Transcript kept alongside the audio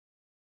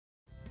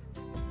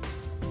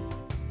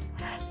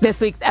This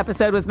week's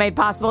episode was made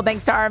possible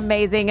thanks to our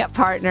amazing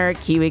partner,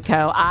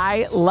 KiwiCo.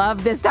 I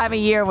love this time of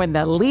year when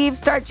the leaves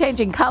start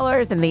changing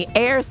colors and the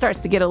air starts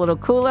to get a little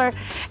cooler.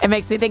 It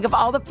makes me think of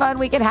all the fun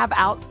we can have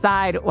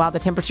outside while the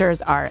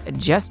temperatures are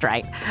just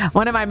right.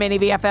 One of my mini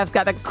BFFs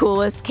got the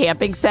coolest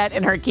camping set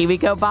in her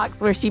KiwiCo box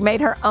where she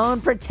made her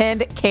own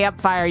pretend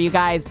campfire, you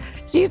guys.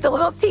 She used a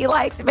little tea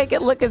light to make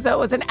it look as though it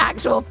was an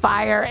actual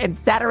fire and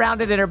sat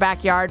around it in her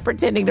backyard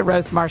pretending to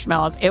roast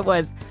marshmallows. It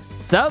was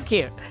so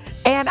cute.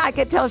 And I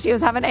could tell she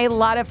was having a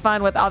lot of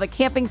fun with all the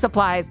camping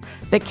supplies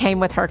that came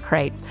with her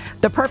crate.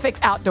 The perfect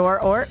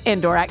outdoor or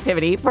indoor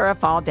activity for a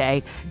fall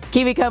day.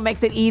 KiwiCo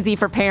makes it easy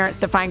for parents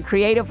to find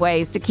creative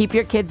ways to keep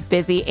your kids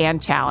busy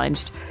and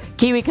challenged.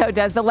 KiwiCo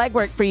does the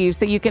legwork for you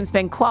so you can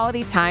spend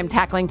quality time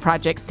tackling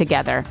projects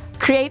together.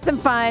 Create some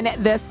fun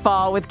this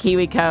fall with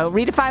KiwiCo.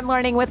 Redefine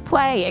learning with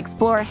play.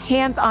 Explore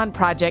hands-on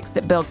projects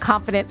that build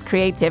confidence,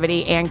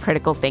 creativity, and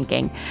critical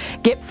thinking.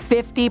 Get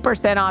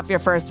 50% off your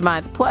first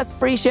month, plus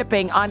free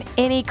shipping on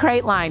any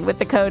crate line with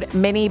the code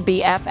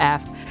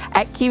MINIBFF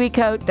at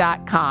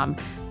KiwiCo.com.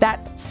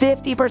 That's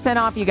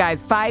 50% off, you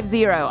guys,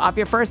 50 off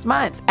your first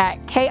month at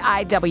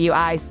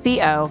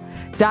KIWICO.com,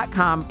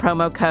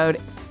 promo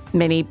code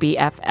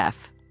MINIBFF.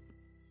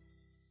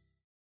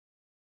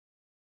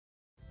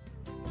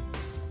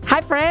 Hi,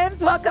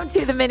 friends. Welcome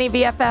to the Mini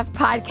BFF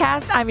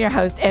podcast. I'm your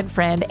host and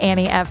friend,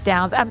 Annie F.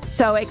 Downs. I'm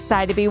so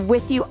excited to be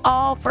with you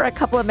all for a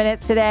couple of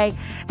minutes today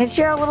and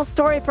share a little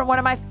story from one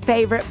of my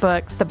favorite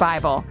books, the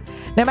Bible.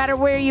 No matter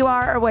where you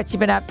are or what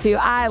you've been up to,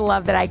 I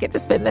love that I get to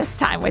spend this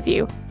time with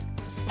you.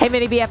 Hey,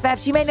 Mini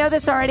BFFs, you may know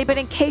this already, but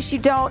in case you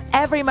don't,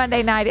 every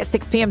Monday night at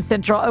 6 p.m.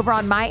 Central over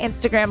on my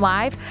Instagram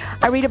Live,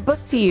 I read a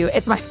book to you.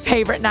 It's my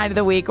favorite night of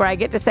the week where I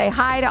get to say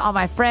hi to all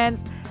my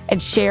friends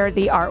and share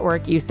the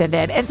artwork you send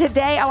in. And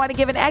today I want to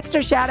give an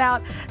extra shout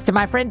out to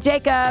my friend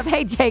Jacob.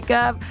 Hey,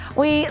 Jacob,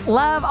 we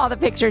love all the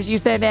pictures you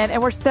send in,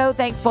 and we're so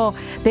thankful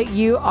that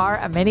you are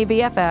a Mini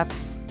BFF.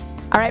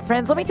 All right,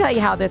 friends, let me tell you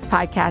how this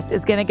podcast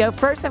is going to go.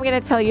 First, I'm going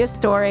to tell you a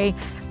story,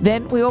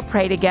 then we will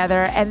pray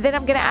together, and then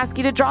I'm going to ask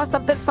you to draw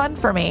something fun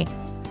for me.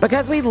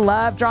 Because we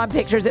love drawing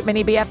pictures at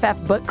Mini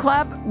BFF Book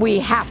Club, we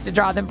have to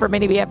draw them for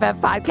Mini BFF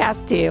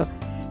Podcast too.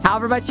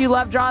 However much you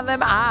love drawing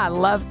them, I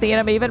love seeing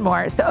them even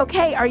more. So,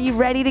 okay, are you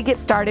ready to get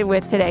started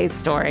with today's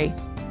story?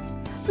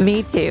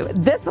 Me too.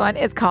 This one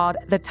is called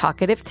The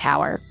Talkative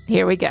Tower.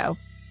 Here we go.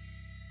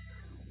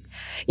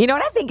 You know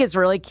what I think is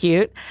really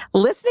cute?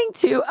 Listening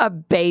to a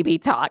baby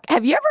talk.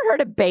 Have you ever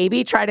heard a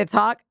baby try to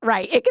talk?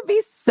 Right. It can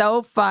be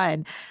so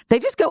fun. They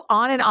just go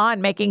on and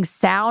on making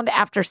sound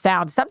after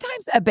sound.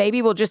 Sometimes a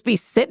baby will just be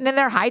sitting in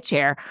their high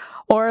chair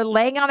or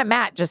laying on a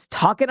mat, just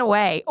talking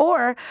away.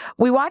 Or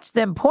we watch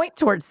them point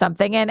towards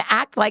something and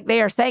act like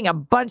they are saying a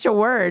bunch of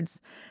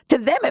words. To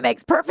them, it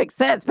makes perfect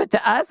sense. But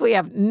to us, we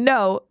have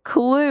no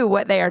clue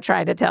what they are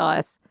trying to tell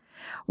us.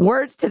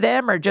 Words to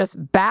them are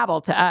just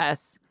babble to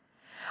us.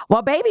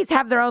 While babies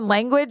have their own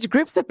language,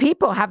 groups of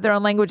people have their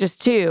own languages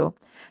too.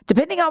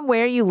 Depending on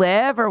where you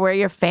live or where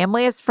your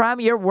family is from,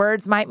 your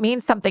words might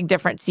mean something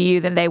different to you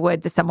than they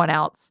would to someone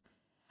else.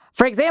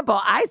 For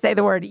example, I say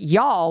the word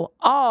y'all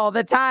all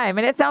the time,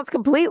 and it sounds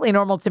completely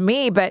normal to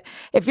me, but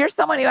if you're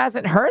someone who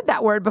hasn't heard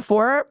that word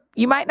before,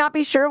 you might not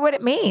be sure what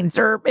it means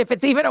or if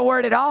it's even a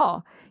word at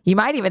all. You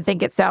might even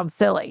think it sounds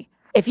silly.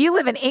 If you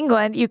live in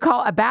England, you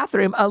call a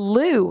bathroom a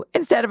loo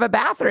instead of a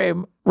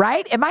bathroom,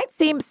 right? It might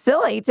seem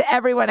silly to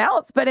everyone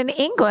else, but in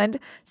England,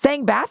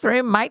 saying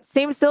bathroom might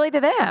seem silly to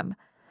them.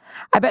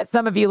 I bet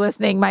some of you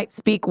listening might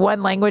speak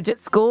one language at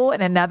school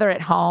and another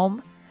at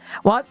home.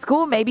 Well, at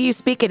school, maybe you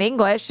speak in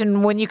English,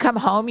 and when you come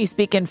home, you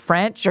speak in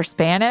French or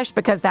Spanish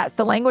because that's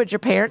the language your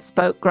parents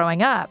spoke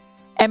growing up.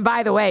 And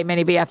by the way,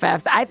 Mini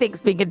BFFs, I think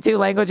speaking two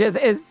languages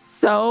is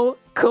so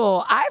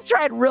cool. I've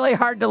tried really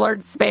hard to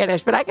learn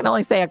Spanish, but I can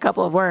only say a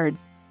couple of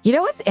words. You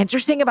know what's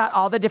interesting about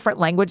all the different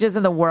languages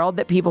in the world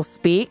that people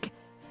speak?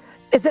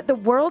 Is that the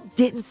world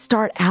didn't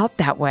start out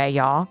that way,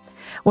 y'all.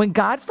 When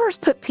God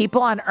first put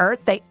people on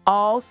earth, they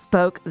all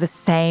spoke the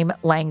same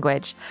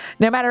language.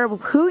 No matter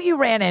who you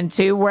ran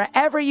into,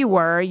 wherever you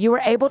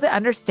were able to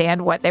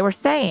understand what they were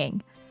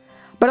saying.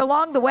 But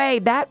along the way,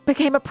 that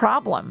became a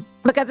problem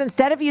because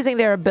instead of using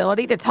their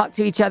ability to talk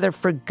to each other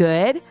for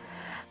good,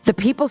 the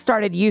people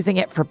started using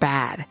it for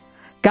bad.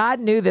 God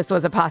knew this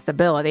was a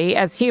possibility.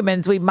 As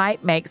humans, we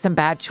might make some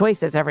bad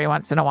choices every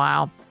once in a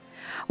while.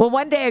 Well,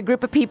 one day a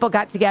group of people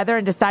got together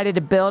and decided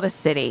to build a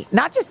city.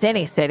 Not just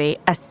any city,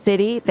 a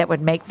city that would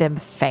make them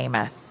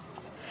famous.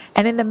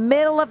 And in the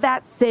middle of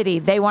that city,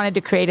 they wanted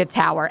to create a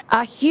tower,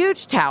 a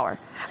huge tower,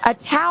 a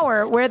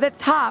tower where the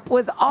top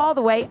was all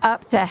the way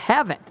up to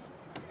heaven.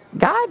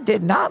 God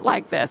did not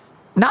like this.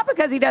 Not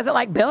because he doesn't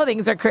like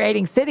buildings or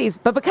creating cities,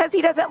 but because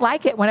he doesn't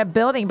like it when a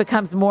building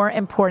becomes more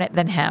important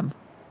than him.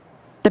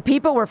 The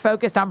people were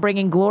focused on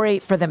bringing glory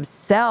for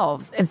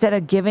themselves instead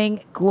of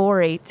giving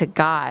glory to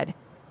God.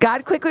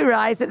 God quickly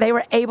realized that they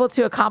were able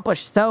to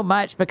accomplish so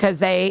much because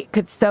they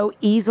could so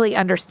easily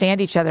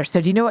understand each other. So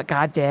do you know what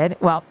God did?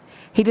 Well,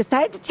 he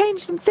decided to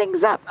change some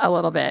things up a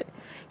little bit.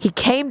 He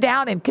came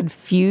down and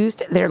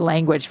confused their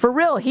language. For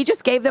real, he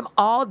just gave them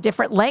all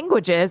different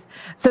languages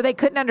so they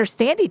couldn't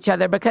understand each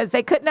other. Because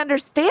they couldn't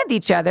understand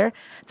each other,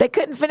 they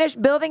couldn't finish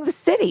building the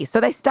city,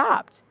 so they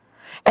stopped.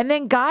 And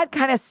then God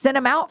kind of sent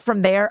them out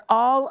from there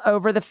all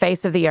over the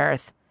face of the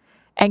earth.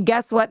 And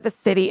guess what the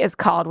city is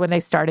called when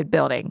they started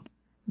building?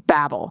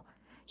 Babel.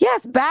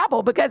 Yes,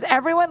 Babel, because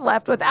everyone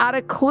left without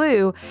a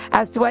clue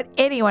as to what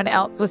anyone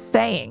else was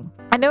saying.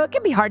 I know it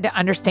can be hard to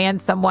understand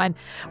someone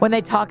when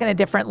they talk in a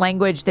different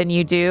language than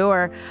you do,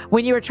 or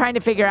when you were trying to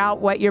figure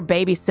out what your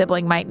baby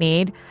sibling might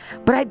need.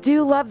 But I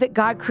do love that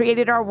God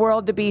created our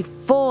world to be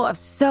full of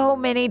so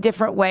many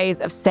different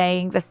ways of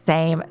saying the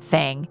same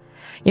thing.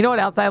 You know what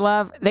else I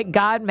love? That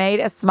God made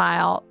a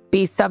smile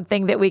be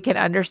something that we can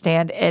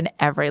understand in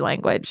every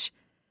language.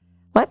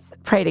 Let's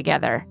pray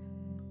together.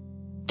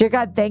 Dear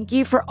God, thank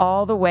you for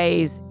all the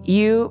ways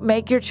you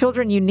make your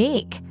children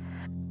unique.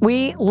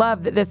 We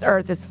love that this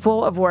earth is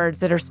full of words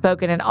that are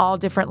spoken in all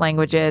different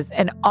languages,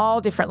 and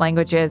all different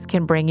languages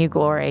can bring you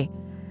glory.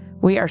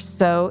 We are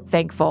so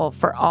thankful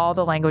for all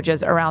the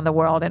languages around the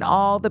world and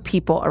all the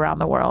people around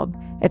the world.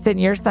 It's in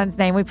your son's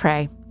name we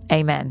pray.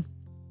 Amen.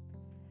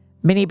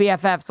 Mini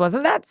BFFs,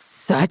 wasn't that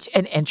such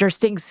an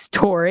interesting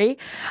story?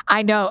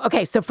 I know.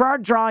 Okay, so for our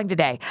drawing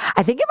today,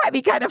 I think it might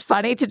be kind of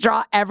funny to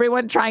draw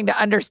everyone trying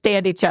to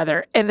understand each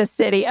other in the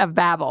city of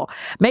Babel.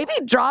 Maybe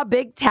draw a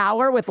big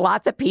tower with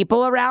lots of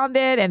people around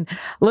it and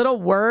little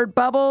word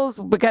bubbles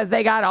because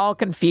they got all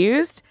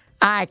confused.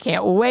 I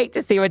can't wait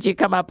to see what you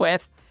come up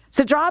with.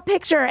 So draw a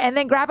picture and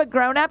then grab a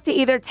grown-up to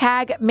either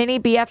tag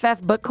Mini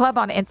BFF Book Club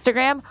on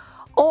Instagram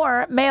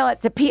or mail it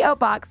to P.O.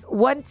 Box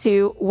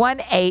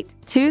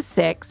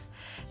 121826,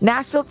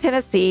 Nashville,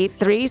 Tennessee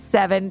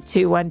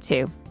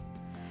 37212.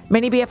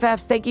 Mini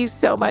BFFs, thank you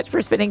so much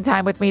for spending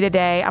time with me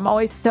today. I'm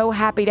always so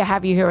happy to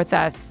have you here with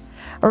us.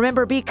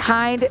 Remember, be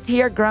kind to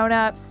your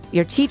grown-ups,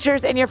 your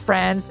teachers, and your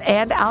friends,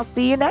 and I'll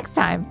see you next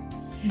time.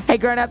 Hey,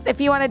 grown-ups,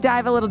 if you want to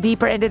dive a little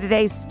deeper into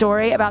today's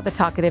story about the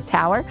Talkative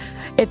Tower,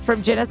 it's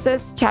from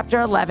Genesis chapter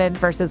 11,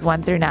 verses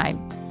 1 through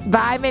 9.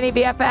 Bye, Mini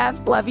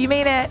BFFs. Love you,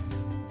 mean it.